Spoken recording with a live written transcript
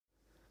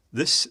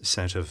This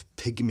set of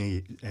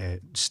pygmy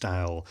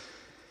style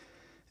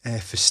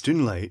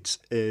festoon lights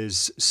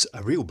is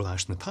a real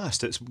blast in the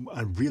past. It's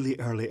a really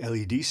early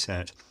LED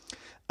set.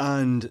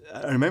 And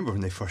I remember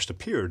when they first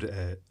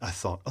appeared, I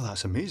thought, oh,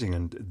 that's amazing.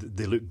 And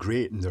they look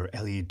great and they're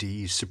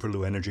LED, super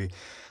low energy.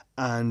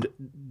 And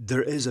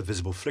there is a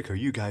visible flicker.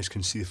 You guys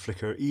can see the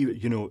flicker.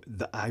 You know,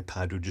 the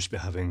iPad would just be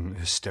having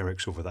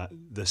hysterics over that.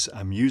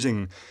 I'm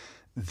using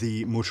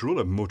the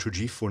Motorola Moto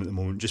G phone at the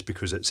moment just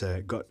because it's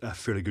got a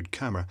fairly good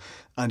camera,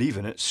 and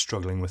even it's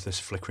struggling with this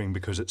flickering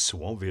because it's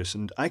so obvious,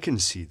 and I can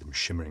see them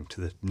shimmering to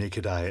the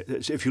naked eye.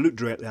 If you look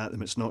directly at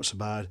them, it's not so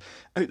bad.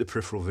 Out the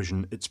peripheral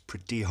vision, it's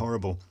pretty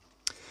horrible.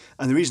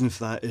 And the reason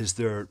for that is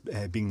they're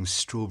being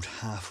strobed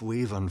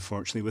half-wave,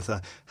 unfortunately, with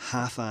a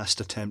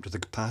half-assed attempt with the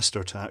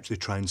capacitor to actually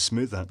try and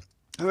smooth that.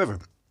 However,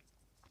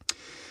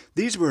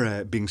 these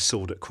were being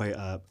sold at quite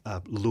a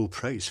low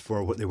price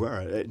for what they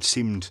were. It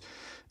seemed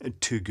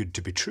too good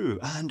to be true,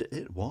 and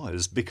it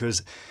was,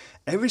 because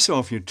every so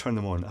often you turn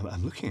them on,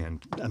 I'm looking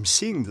and I'm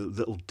seeing the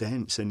little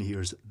dents in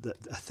here.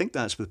 I think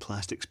that's where the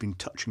plastic's been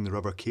touching the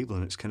rubber cable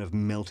and it's kind of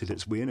melted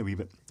its way in a wee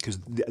bit, because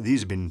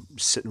these have been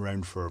sitting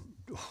around for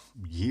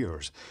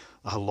years,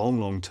 a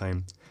long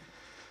time,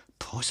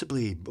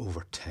 possibly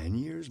over 10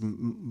 years.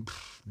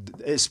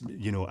 It's,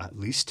 you know, at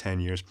least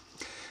 10 years.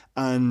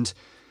 And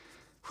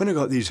when I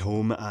got these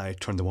home, I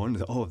turned them on.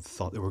 I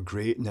thought they were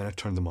great, and then I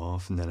turned them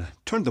off, and then I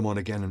turned them on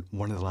again, and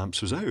one of the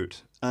lamps was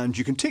out. And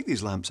you can take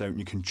these lamps out and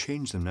you can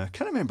change them. Now, I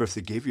can't remember if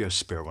they gave you a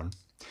spare one,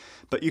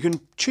 but you can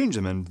change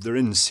them, and they're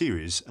in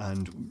series.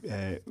 And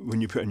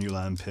when you put a new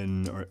lamp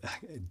in, or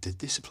did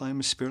they supply them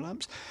with spare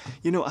lamps?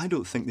 You know, I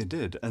don't think they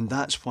did, and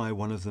that's why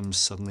one of them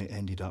suddenly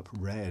ended up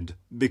red,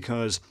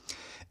 because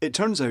it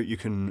turns out you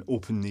can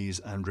open these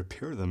and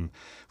repair them,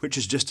 which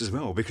is just as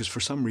well, because for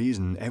some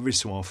reason, every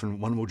so often,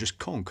 one will just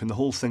conk and the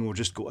whole thing will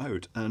just go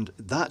out. And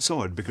that's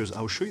odd, because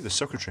I'll show you the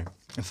circuitry.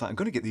 In fact, I'm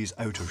going to get these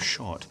out of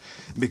shot,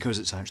 because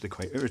it's actually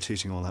quite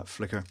irritating, all that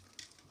flicker.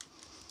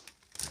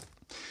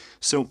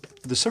 So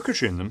the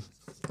circuitry in them,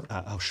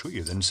 I'll show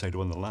you the inside of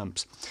one of the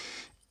lamps.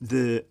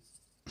 The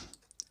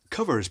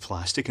cover is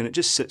plastic and it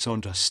just sits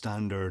onto a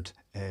standard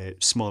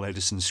small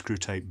Edison screw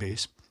type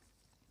base.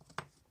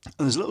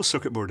 And there's a little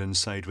circuit board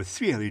inside with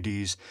 3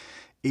 LEDs,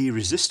 a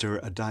resistor,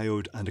 a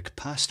diode and a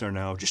capacitor.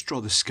 Now I'll just draw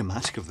the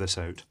schematic of this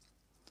out.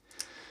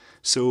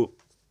 So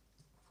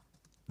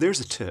there's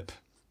the tip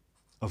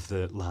of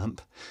the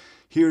lamp.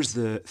 Here's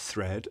the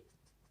thread.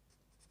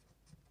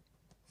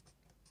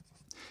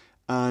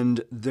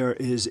 And there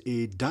is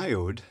a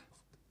diode,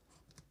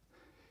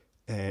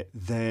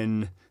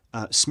 then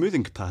a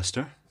smoothing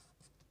capacitor,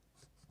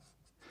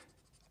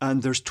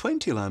 and there's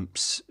 20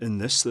 lamps in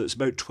this, so it's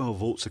about 12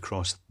 volts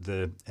across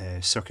the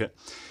circuit.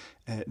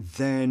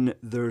 Then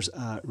there's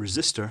a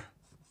resistor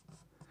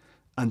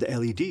and the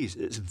LEDs.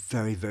 It's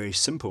very, very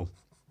simple.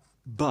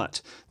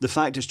 But the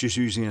fact it's just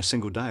using a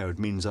single diode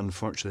means,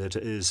 unfortunately, that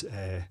it is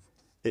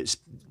it's,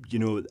 you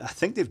know, I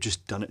think they've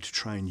just done it to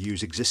try and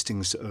use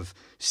existing sort of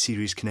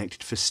series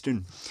connected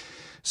festoon.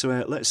 So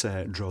let's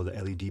draw the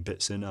LED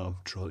bits in. I'll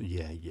draw,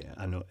 yeah,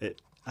 I know it.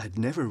 I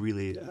never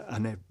really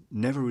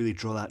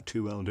draw that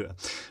too well, do it?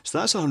 So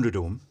that's 100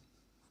 ohm.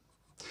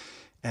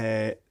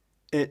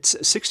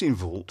 It's 16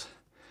 volt,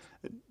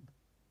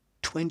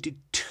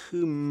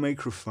 22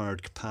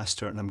 microfarad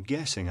capacitor, and I'm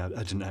guessing, I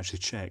didn't actually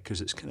check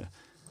because it's kind of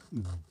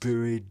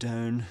buried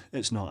down.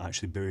 It's not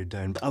actually buried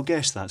down, but I'll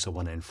guess that's a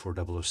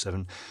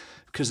 1N4007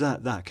 because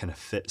that kind of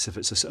fits if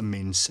it's a sort of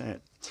main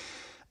set.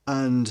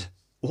 And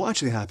what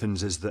actually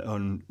happens is that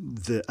on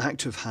the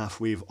active half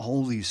wave,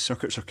 all these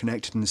circuits are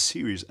connected in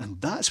series, and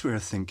that's where I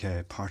think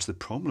part of the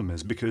problem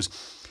is, because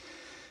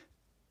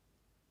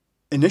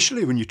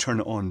initially when you turn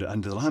it on,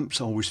 and the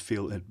lamps always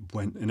fail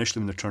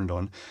initially when they're turned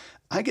on,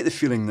 I get the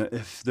feeling that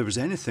if there was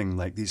anything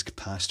like these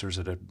capacitors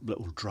at a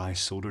little dry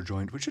solder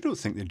joint, which I don't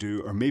think they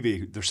do, or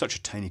maybe they're such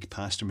a tiny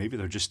capacitor, maybe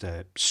they're just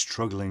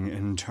struggling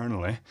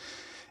internally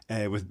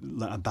with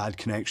a bad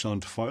connection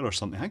onto foil or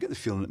something. I get the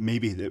feeling that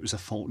maybe it was a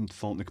fault in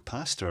the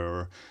capacitor,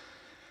 or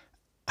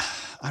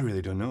I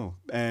really don't know.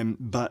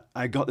 But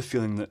I got the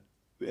feeling that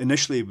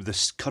initially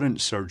this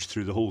current surged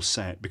through the whole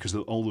set because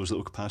all those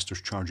little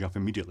capacitors charge up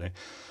immediately.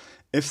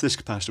 If this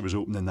capacitor was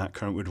open, then that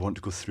current would want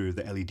to go through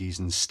the LEDs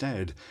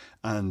instead,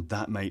 and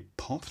that might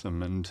pop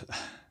them. And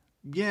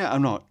yeah,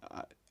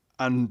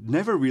 I'm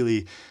never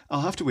really,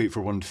 I'll have to wait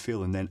for one to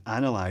fail and then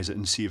analyse it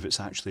and see if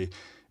it's actually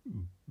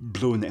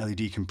blowing the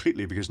LED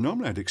completely, because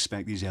normally I'd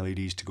expect these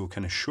LEDs to go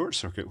kind of short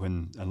circuit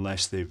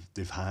unless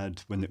they've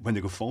had, when they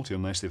go faulty,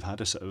 unless they've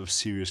had a sort of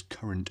serious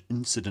current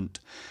incident.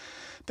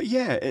 But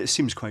yeah, it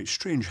seems quite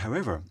strange.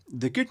 However,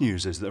 the good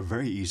news is they're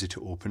very easy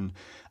to open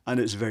and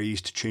it's very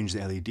easy to change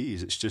the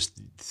LEDs. It's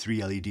just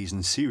 3 LEDs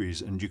in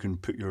series and you can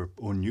put your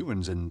own new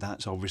ones in.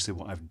 That's obviously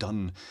what I've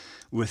done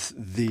with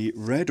the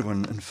red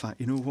one. In fact,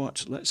 you know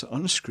what? Let's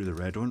unscrew the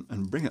red one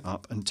and bring it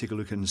up and take a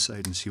look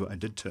inside and see what I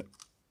did to it.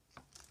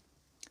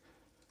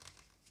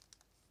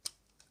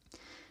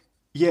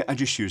 Yeah, I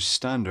just use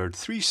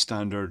three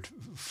standard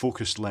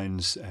focused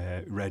lens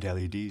red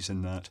LEDs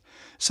in that.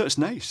 So it's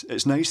nice.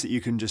 It's nice that you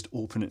can just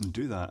open it and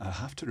do that. I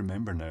have to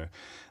remember now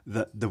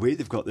that the way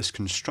they've got this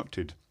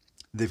constructed,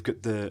 they've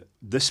got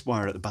this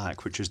wire at the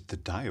back, which is the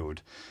diode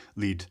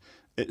lead.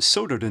 It's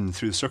soldered in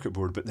through the circuit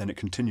board, but then it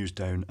continues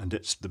down, and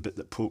it's the bit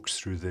that pokes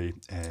through the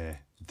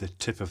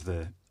tip of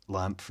the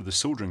lamp for the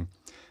soldering,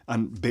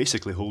 and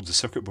basically holds the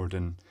circuit board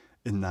in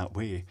that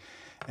way.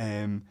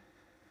 Um,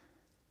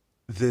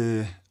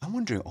 I'm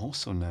wondering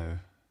also now.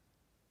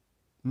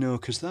 No,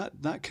 because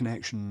that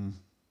connection,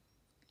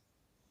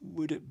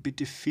 would it be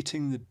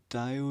defeating the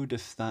diode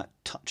if that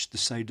touched the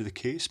side of the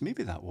case?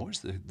 Maybe that was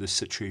the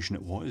situation.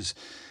 It was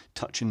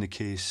touching the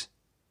case.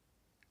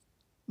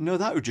 No,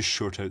 that would just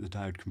short out the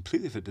diode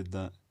completely if it did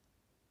that.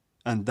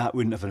 And that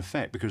wouldn't have an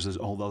effect because there's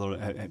all the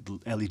other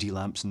LED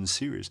lamps in the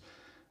series.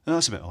 And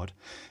that's a bit odd.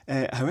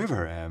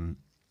 However,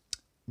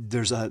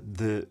 there's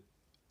the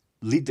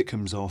lead that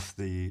comes off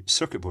the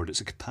circuit board,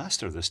 it's a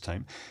capacitor this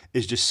time,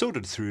 is just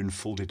soldered through and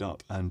folded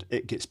up, and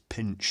it gets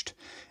pinched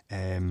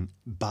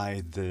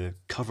by the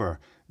cover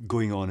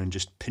going on and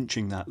just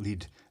pinching that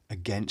lead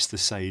against the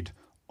side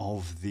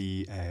of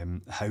the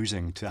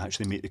housing to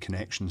actually make the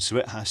connection. So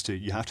it has to,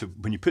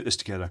 when you put this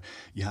together,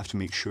 you have to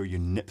make sure you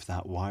nip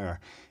that wire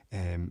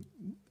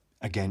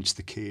against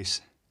the case.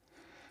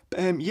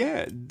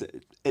 Yeah,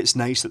 it's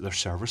nice that they're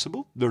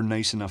serviceable. They're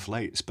nice enough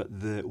lights,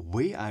 but the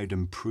way I'd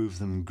improve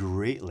them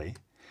greatly,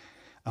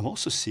 I'm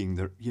also seeing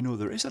there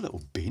is a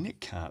little bayonet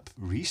cap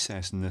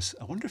recess in this.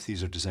 I wonder if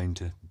these are designed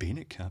to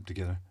bayonet cap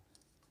together.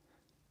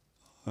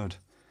 Odd.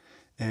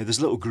 There's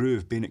a little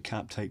groove, bayonet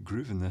cap type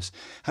groove in this.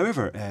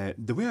 However,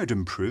 the way I'd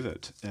improve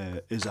it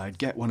is I'd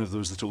get one of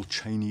those little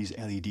Chinese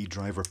LED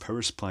driver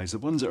power supplies, the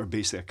ones that are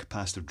basically a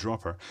capacitive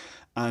dropper,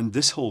 and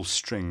this whole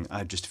string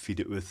I'd just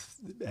feed it with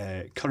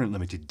current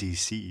limited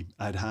DC.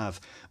 I'd have,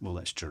 well,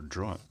 let's just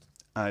draw it.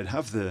 I'd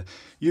have the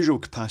usual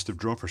capacitive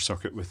dropper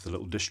circuit with the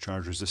little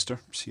discharge resistor.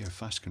 See how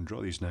fast I can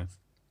draw these now.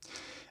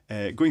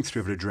 Going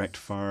through over a direct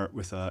fire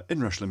with a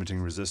inrush limiting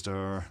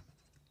resistor,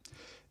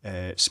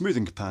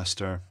 smoothing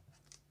capacitor,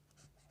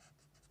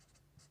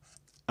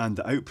 and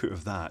the output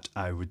of that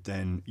I would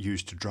then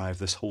use to drive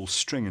this whole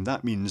string, and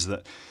that means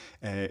that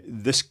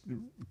this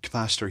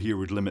capacitor here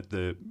would limit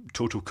the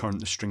total current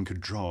the string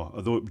could draw,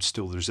 although the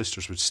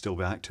resistors would still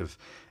be active.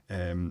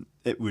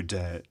 It would,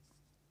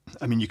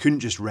 you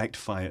couldn't just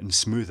rectify it and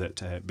smooth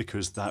it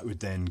because that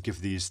would then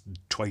give these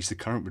twice the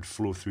current would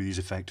flow through these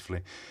effectively.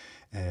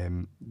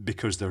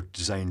 Because they're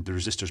designed, the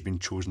resistor's been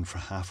chosen for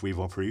half-wave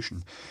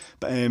operation.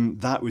 But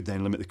that would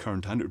then limit the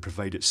current and it would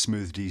provide it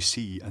smooth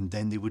DC, and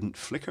then they wouldn't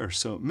flicker.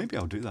 So maybe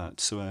I'll do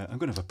that. So I'm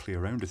going to have a play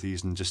around with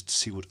these and just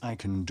see what I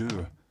can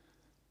do.